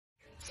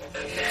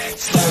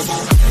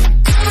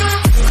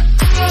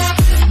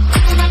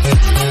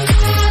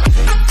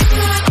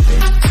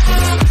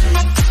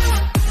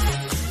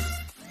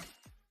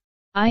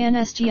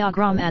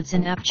Instagram adds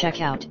in-app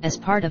checkout as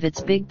part of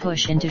its big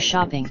push into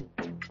shopping.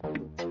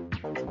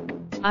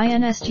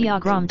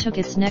 Instagram took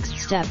its next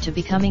step to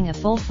becoming a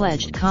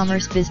full-fledged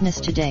commerce business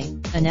today,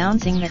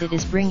 announcing that it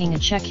is bringing a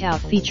checkout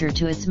feature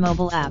to its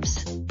mobile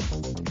apps.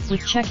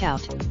 With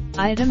checkout,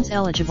 items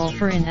eligible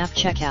for in-app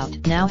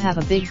checkout now have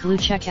a big blue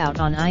checkout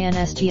on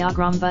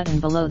Instagram button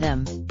below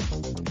them.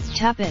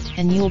 Tap it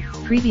and you'll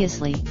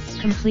previously,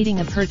 completing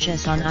a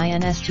purchase on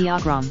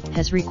Instagram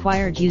has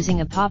required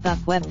using a pop-up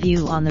web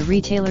view on the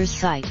retailer's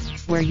site,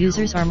 where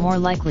users are more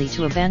likely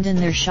to abandon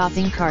their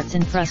shopping carts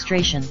in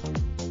frustration.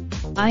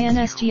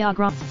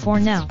 Instagram. For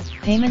now,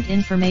 payment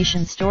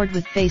information stored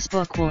with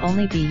Facebook will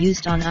only be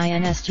used on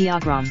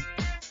Instagram.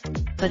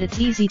 But it's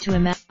easy to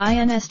imagine.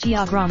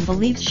 Instagram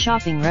believes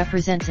shopping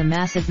represents a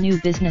massive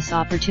new business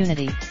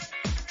opportunity.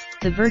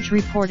 The Verge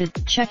reported,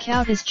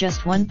 "Checkout is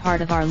just one part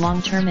of our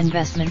long-term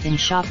investment in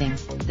shopping,"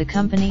 the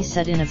company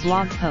said in a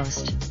blog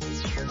post.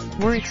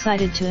 "We're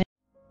excited to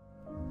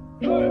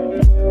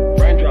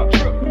Raindrop,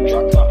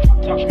 drop top,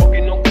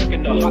 smoking, no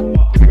cooking the hot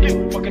pot.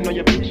 Fucking on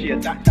your bitch, yeah,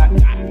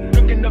 that.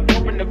 Looking up,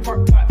 open the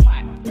park pot.